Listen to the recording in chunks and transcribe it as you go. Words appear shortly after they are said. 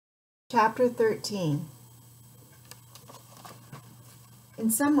Chapter 13. In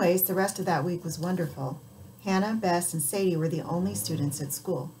some ways, the rest of that week was wonderful. Hannah, Bess, and Sadie were the only students at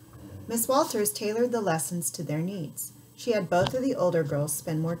school. Miss Walters tailored the lessons to their needs. She had both of the older girls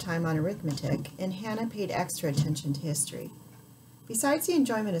spend more time on arithmetic, and Hannah paid extra attention to history. Besides the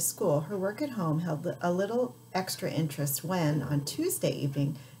enjoyment of school, her work at home held a little extra interest when, on Tuesday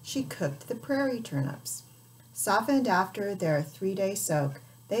evening, she cooked the prairie turnips. Softened after their 3-day soak,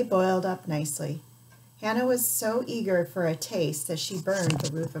 they boiled up nicely. Hannah was so eager for a taste that she burned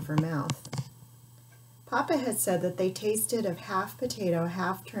the roof of her mouth. Papa had said that they tasted of half potato,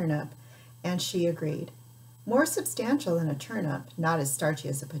 half turnip, and she agreed. More substantial than a turnip, not as starchy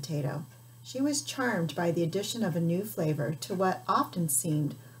as a potato. She was charmed by the addition of a new flavor to what often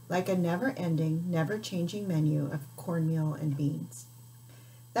seemed like a never-ending, never-changing menu of cornmeal and beans.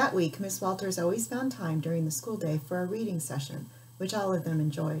 That week, Miss Walters always found time during the school day for a reading session, which all of them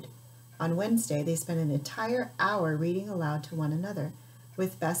enjoyed. On Wednesday, they spent an entire hour reading aloud to one another,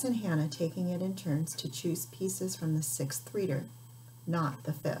 with Bess and Hannah taking it in turns to choose pieces from the 6th reader, not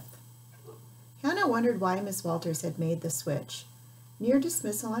the 5th. Hannah wondered why Miss Walters had made the switch. Near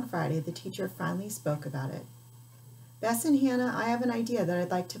dismissal on Friday, the teacher finally spoke about it. Bess and Hannah, I have an idea that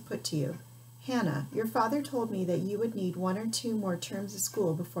I'd like to put to you. Hannah, your father told me that you would need 1 or 2 more terms of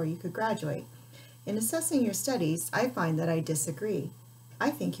school before you could graduate. In assessing your studies, I find that I disagree. I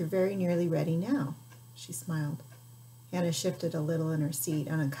think you're very nearly ready now. She smiled. Hannah shifted a little in her seat,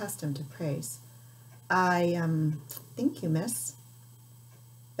 unaccustomed to praise. Thank you, miss.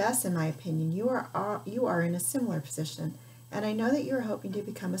 Bess, in my opinion, you are in a similar position, and I know that you are hoping to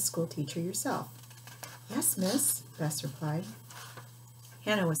become a school teacher yourself. Yes, miss, Bess replied.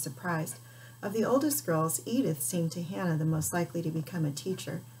 Hannah was surprised. Of the oldest girls, Edith seemed to Hannah the most likely to become a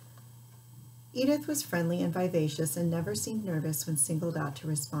teacher. Edith was friendly and vivacious and never seemed nervous when singled out to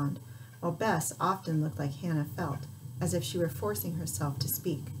respond, while Bess often looked like Hannah felt, as if she were forcing herself to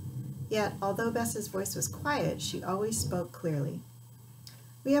speak. Yet, although Bess's voice was quiet, she always spoke clearly.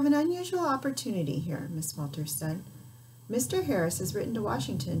 We have an unusual opportunity here, Miss Walters said. Mr. Harris has written to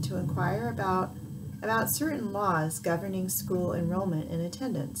Washington to inquire about certain laws governing school enrollment and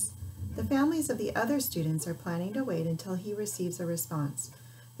attendance. The families of the other students are planning to wait until he receives a response.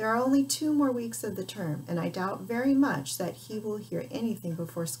 There are only 2 more weeks of the term, and I doubt very much that he will hear anything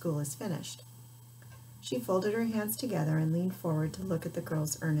before school is finished. She folded her hands together and leaned forward to look at the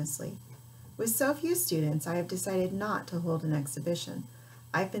girls earnestly. With so few students, I have decided not to hold an exhibition.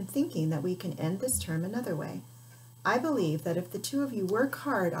 I've been thinking that we can end this term another way. I believe that if the 2 of you work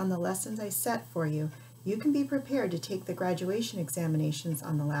hard on the lessons I set for you, you can be prepared to take the graduation examinations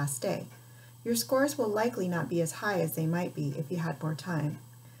on the last day. Your scores will likely not be as high as they might be if you had more time.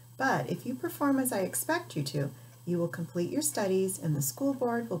 But if you perform as I expect you to, you will complete your studies and the school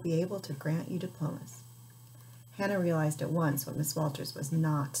board will be able to grant you diplomas. Hannah realized at once what Miss Walters was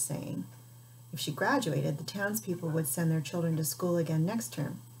not saying. If she graduated, the townspeople would send their children to school again next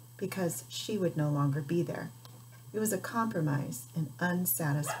term, because she would no longer be there. It was a compromise, an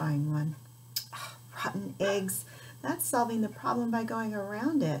unsatisfying one. Rotten eggs! That's solving the problem by going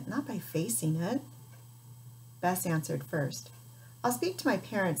around it, not by facing it. Bess answered first. I'll speak to my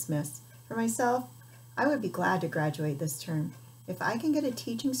parents, miss. For myself, I would be glad to graduate this term. If I can get a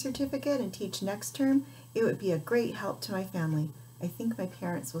teaching certificate and teach next term, it would be a great help to my family. I think my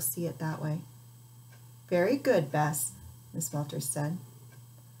parents will see it that way. Very good, Bess, Miss Walters said.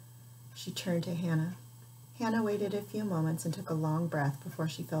 She turned to Hannah. Hannah waited a few moments and took a long breath before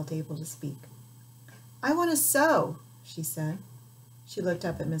she felt able to speak. I want to sew, she said. She looked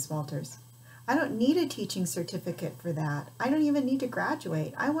up at Miss Walters. I don't need a teaching certificate for that. I don't even need to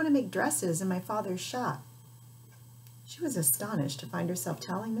graduate. I want to make dresses in my father's shop. She was astonished to find herself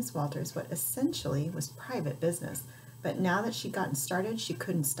telling Miss Walters what essentially was private business, but now that she'd gotten started, she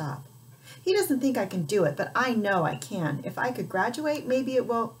couldn't stop. He doesn't think I can do it, but I know I can. If I could graduate, maybe it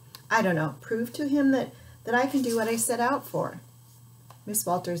will, I don't know, prove to him that I can do what I set out for. Miss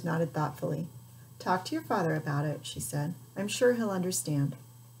Walters nodded thoughtfully. Talk to your father about it, she said. I'm sure he'll understand.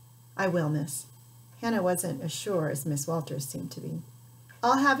 I will, miss. Hannah wasn't as sure as Miss Walters seemed to be.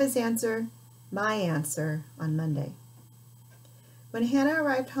 I'll have his answer, my answer, on Monday. When Hannah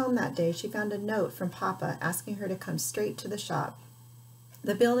arrived home that day, she found a note from Papa asking her to come straight to the shop.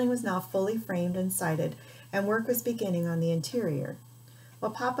 The building was now fully framed and sided, and work was beginning on the interior.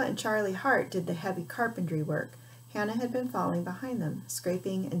 While Papa and Charlie Hart did the heavy carpentry work, Hannah had been following behind them,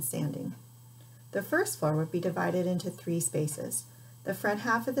 scraping and sanding. The first floor would be divided into 3 spaces. The front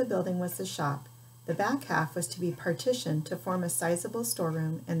half of the building was the shop. The back half was to be partitioned to form a sizable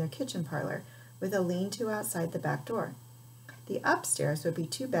storeroom and their kitchen parlor, with a lean-to outside the back door. The upstairs would be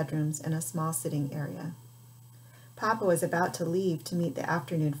 2 bedrooms and a small sitting area. Papa was about to leave to meet the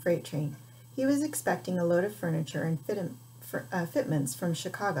afternoon freight train. He was expecting a load of furniture and fitments from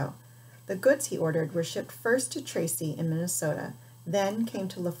Chicago. The goods he ordered were shipped first to Tracy in Minnesota, then came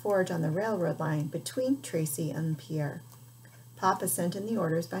to LaForge on the railroad line between Tracy and Pierre. Papa sent in the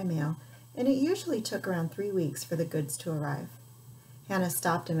orders by mail, and it usually took around 3 weeks for the goods to arrive. Hannah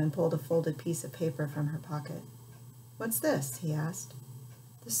stopped him and pulled a folded piece of paper from her pocket. "What's this?" he asked.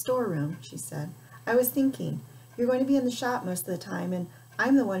 "The storeroom," she said. "I was thinking, you're going to be in the shop most of the time, and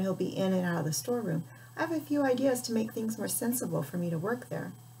I'm the one who'll be in and out of the storeroom. I have a few ideas to make things more sensible for me to work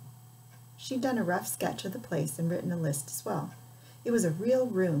there." She'd done a rough sketch of the place and written a list as well. It was a real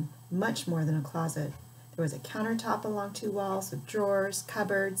room, much more than a closet. There was a countertop along 2 walls with drawers,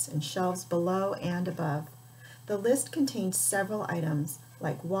 cupboards, and shelves below and above. The list contained several items,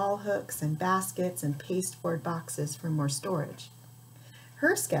 like wall hooks and baskets and pasteboard boxes for more storage.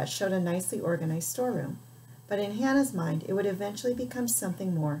 Her sketch showed a nicely organized storeroom, but in Hannah's mind it would eventually become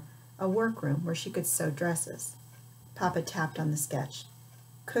something more, a workroom where she could sew dresses. Papa tapped on the sketch.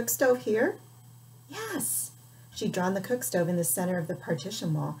 "Cook stove here?" "Yes." She'd drawn the cook stove in the center of the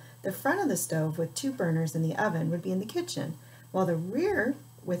partition wall. The front of the stove with 2 burners in the oven would be in the kitchen, while the rear,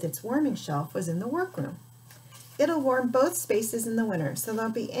 with its warming shelf, was in the workroom. "It'll warm both spaces in the winter, so there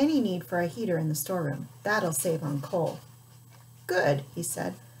won't be any need for a heater in the storeroom. That'll save on coal." "Good," he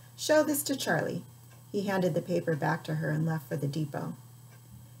said. "Show this to Charlie." He handed the paper back to her and left for the depot.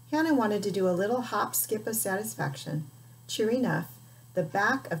 Hannah wanted to do a little hop skip of satisfaction. Sure enough, the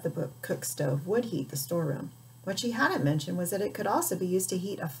back of the cook stove would heat the storeroom. What she hadn't mentioned was that it could also be used to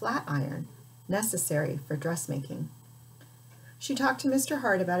heat a flat iron, necessary for dressmaking. She talked to Mr.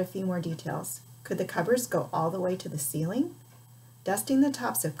 Hart about a few more details. Could the cupboards go all the way to the ceiling? Dusting the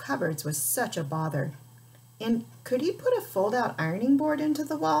tops of cupboards was such a bother. And could he put a fold-out ironing board into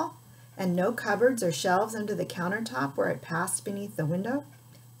the wall? And no cupboards or shelves under the countertop where it passed beneath the window?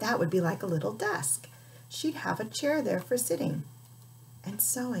 That would be like a little desk. She'd have a chair there for sitting. And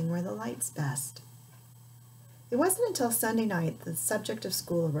sewing where the light's best. It wasn't until Sunday night that the subject of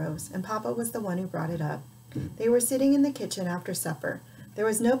school arose, and Papa was the one who brought it up. They were sitting in the kitchen after supper. There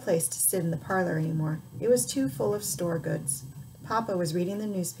was no place to sit in the parlor anymore. It was too full of store goods. Papa was reading the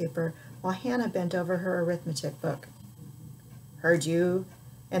newspaper while Hannah bent over her arithmetic book. "Heard you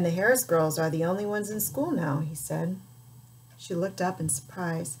and the Harris girls are the only ones in school now," he said. She looked up in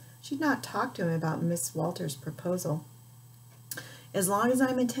surprise. She'd not talked to him about Miss Walter's proposal. "As long as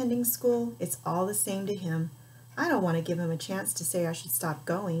I'm attending school, it's all the same to him. I don't want to give him a chance to say I should stop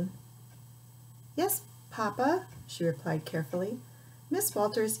going." "Yes, Papa," she replied carefully. "Miss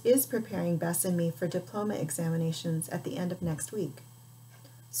Walters is preparing Bess and me for diploma examinations at the end of next week."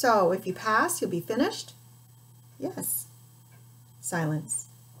 "So, if you pass, you'll be finished?" "Yes." Silence.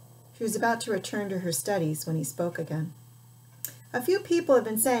 She was about to return to her studies when he spoke again. "A few people have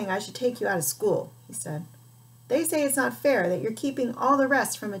been saying I should take you out of school," he said. "They say it's not fair that you're keeping all the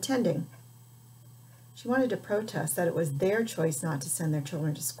rest from attending." She wanted to protest that it was their choice not to send their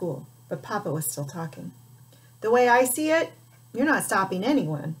children to school, but Papa was still talking. "The way I see it, you're not stopping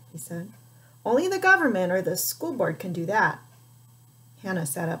anyone," he said. "Only the government or the school board can do that." Hannah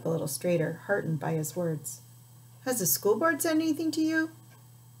sat up a little straighter, heartened by his words. "Has the school board said anything to you?"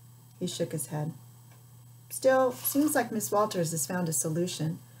 He shook his head. "Still, seems like Miss Walters has found a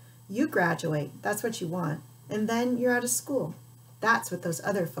solution. You graduate, that's what you want, and then you're out of school. That's what those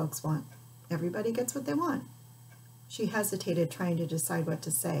other folks want. Everybody gets what they want." She hesitated, trying to decide what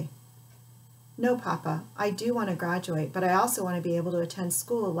to say. "No, Papa, I do want to graduate, but I also want to be able to attend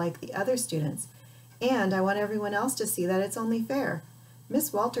school like the other students, and I want everyone else to see that it's only fair.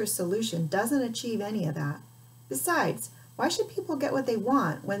 Miss Walters' solution doesn't achieve any of that. Besides, why should people get what they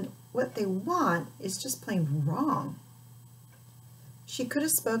want when what they want is just plain wrong?" She could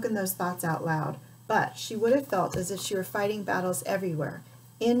have spoken those thoughts out loud, but she would have felt as if she were fighting battles everywhere,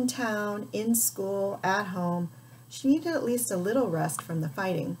 in town, in school, at home. She needed at least a little rest from the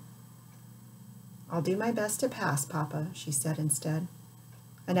fighting. "I'll do my best to pass, Papa," she said instead.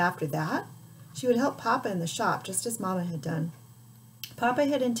 And after that, she would help Papa in the shop just as Mama had done. Papa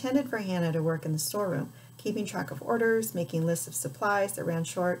had intended for Hannah to work in the storeroom, keeping track of orders, making lists of supplies that ran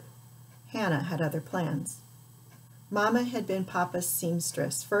short. Hannah had other plans. Mama had been Papa's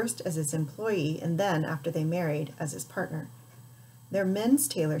seamstress, first as his employee and then, after they married, as his partner. Their men's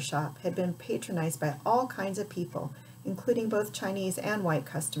tailor shop had been patronized by all kinds of people, including both Chinese and white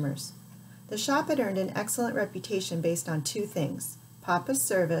customers. The shop had earned an excellent reputation based on 2 things, Papa's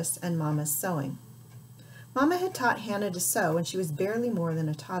service and Mama's sewing. Mama had taught Hannah to sew when she was barely more than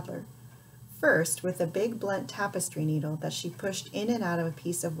a toddler. first with a big blunt tapestry needle that she pushed in and out of a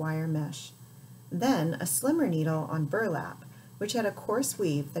piece of wire mesh, then a slimmer needle on burlap, which had a coarse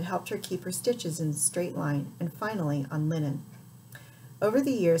weave that helped her keep her stitches in a straight line, and finally on linen. Over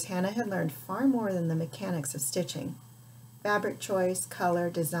the years, Hannah had learned far more than the mechanics of stitching: fabric choice, color,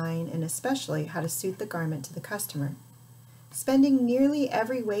 design, and especially how to suit the garment to the customer. Spending nearly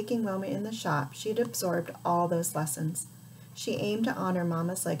every waking moment in the shop, she had absorbed all those lessons. She aimed to honor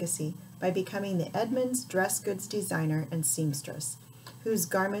Mama's legacy by becoming the Edmonds dress goods designer and seamstress, whose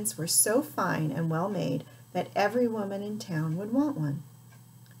garments were so fine and well made that every woman in town would want one.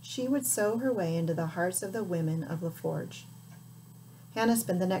 She would sew her way into the hearts of the women of La Forge. Hannah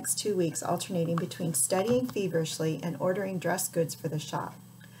spent the next 2 weeks alternating between studying feverishly and ordering dress goods for the shop.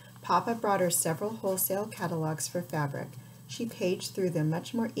 Papa brought her several wholesale catalogs for fabric. She paged through them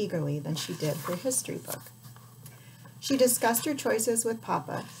much more eagerly than she did her history book. She discussed her choices with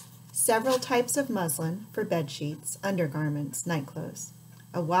Papa: several types of muslin for bed sheets, undergarments, nightclothes,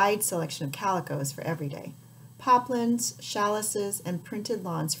 a wide selection of calicos for every day, poplins, chalices, and printed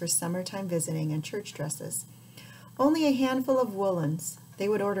lawns for summertime visiting and church dresses. Only a handful of woolens. They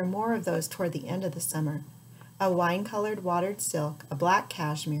would order more of those toward the end of the summer. A wine-colored watered silk, a black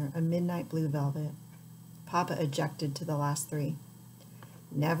cashmere, a midnight blue velvet. Papa objected to the last 3.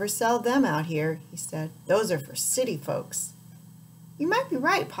 "Never sell them out here," he said. "Those are for city folks." "You might be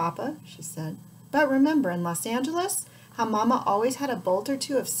right, Papa," she said. "But remember in Los Angeles how Mama always had a bolt or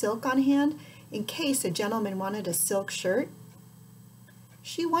 2 of silk on hand in case a gentleman wanted a silk shirt?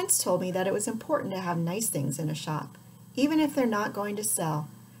 She once told me that it was important to have nice things in a shop, even if they're not going to sell,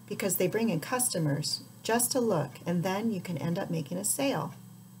 because they bring in customers just to look, and then you can end up making a sale."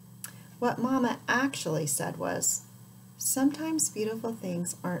 What Mama actually said was, "Sometimes beautiful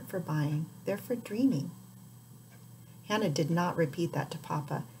things aren't for buying, they're for dreaming." Hannah did not repeat that to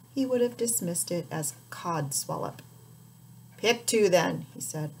Papa. He would have dismissed it as codswallop. "Pick 2 then," he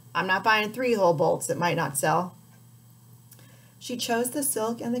said. "I'm not buying 3 whole bolts that might not sell." She chose the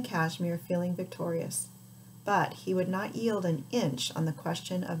silk and the cashmere, feeling victorious. But he would not yield an inch on the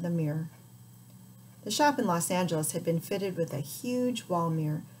question of the mirror. The shop in Los Angeles had been fitted with a huge wall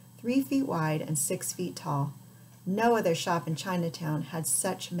mirror, 3 feet wide and 6 feet tall. No other shop in Chinatown had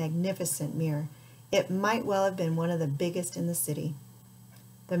such magnificent mirror. It might well have been one of the biggest in the city.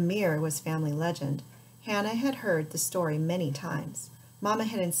 The mirror was family legend. Hannah had heard the story many times. Mama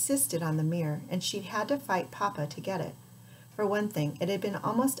had insisted on the mirror, and she'd had to fight Papa to get it. For one thing, it had been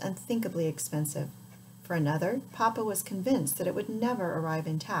almost unthinkably expensive. For another, Papa was convinced that it would never arrive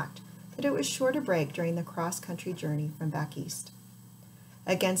intact, that it was sure to break during the cross-country journey from back east.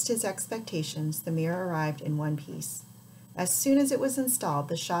 Against his expectations, the mirror arrived in one piece. As soon as it was installed,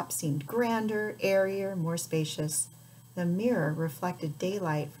 the shop seemed grander, airier, more spacious. The mirror reflected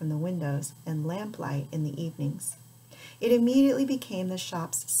daylight from the windows and lamplight in the evenings. It immediately became the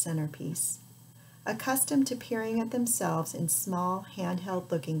shop's centerpiece. Accustomed to peering at themselves in small, handheld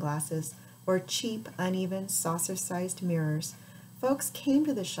looking glasses or cheap, uneven, saucer-sized mirrors, folks came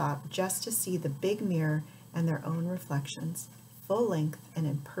to the shop just to see the big mirror and their own reflections, full length and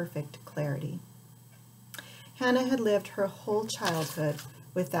in perfect clarity. Hannah had lived her whole childhood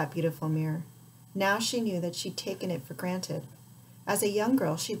with that beautiful mirror. Now she knew that she'd taken it for granted. As a young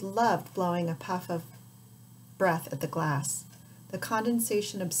girl, she'd loved blowing a puff of breath at the glass. The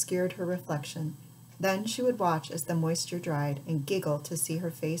condensation obscured her reflection. Then she would watch as the moisture dried and giggle to see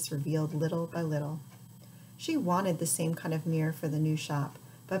her face revealed little by little. She wanted the same kind of mirror for the new shop,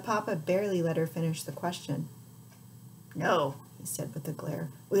 but Papa barely let her finish the question. "No," he said with a glare.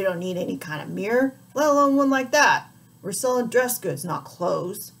 "We don't need any kind of mirror, let alone one like that. We're selling dress goods, not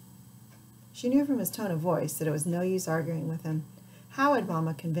clothes." She knew from his tone of voice that it was no use arguing with him. How had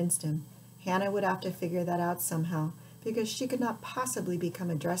Mama convinced him? Hannah would have to figure that out somehow, because she could not possibly become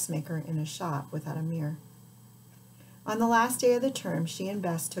a dressmaker in a shop without a mirror. On the last day of the term, she and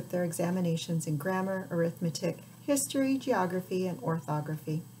Bess took their examinations in grammar, arithmetic, history, geography, and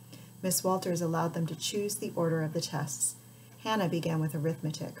orthography. Miss Walters allowed them to choose the order of the tests. Hannah began with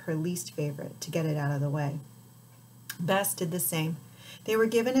arithmetic, her least favorite, to get it out of the way. Bess did the same. They were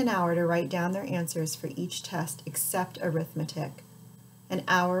given an hour to write down their answers for each test except arithmetic. An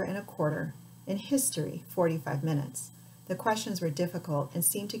hour and a quarter. In history, 45 minutes. The questions were difficult and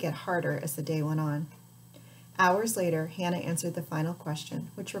seemed to get harder as the day went on. Hours later, Hannah answered the final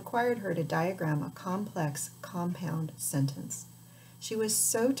question, which required her to diagram a complex, compound sentence. She was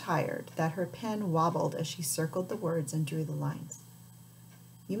so tired that her pen wobbled as she circled the words and drew the lines.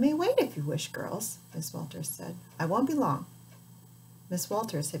 "You may wait if you wish, girls," Miss Walters said. "I won't be long." Miss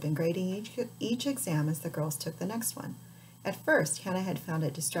Walters had been grading each exam as the girls took the next one. At first, Hannah had found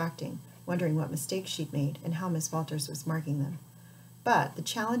it distracting, wondering what mistakes she'd made and how Miss Walters was marking them. But the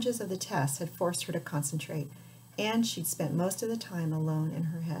challenges of the test had forced her to concentrate, and she'd spent most of the time alone in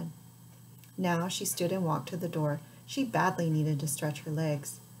her head. Now she stood and walked to the door. She badly needed to stretch her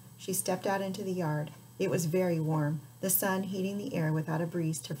legs. She stepped out into the yard. It was very warm, the sun heating the air without a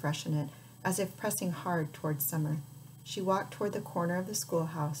breeze to freshen it, as if pressing hard toward summer. She walked toward the corner of the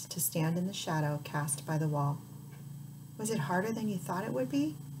schoolhouse to stand in the shadow cast by the wall. Was it harder than you thought it would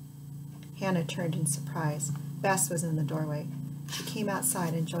be? Hannah turned in surprise. Bess was in the doorway. She came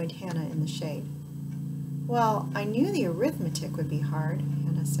outside and joined Hannah in the shade. Well, I knew the arithmetic would be hard,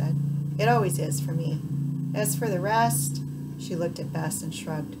 Hannah said. It always is for me. As for the rest, she looked at Bess and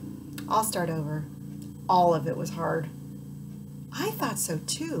shrugged. I'll start over. All of it was hard. I thought so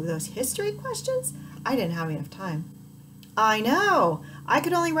too. Those history questions? I didn't have enough time. I know. I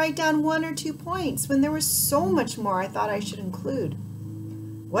could only write down 1 or 2 points when there was so much more I thought I should include.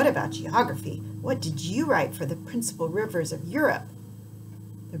 What about geography? What did you write for the principal rivers of Europe?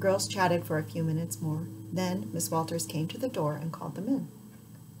 The girls chatted for a few minutes more. Then Miss Walters came to the door and called them in.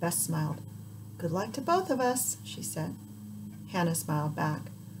 Bess smiled. Good luck to both of us, she said. Hannah smiled back.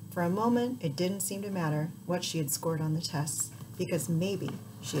 For a moment, it didn't seem to matter what she had scored on the tests, because maybe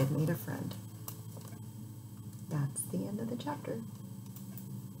she had made a friend. That's the end of the chapter.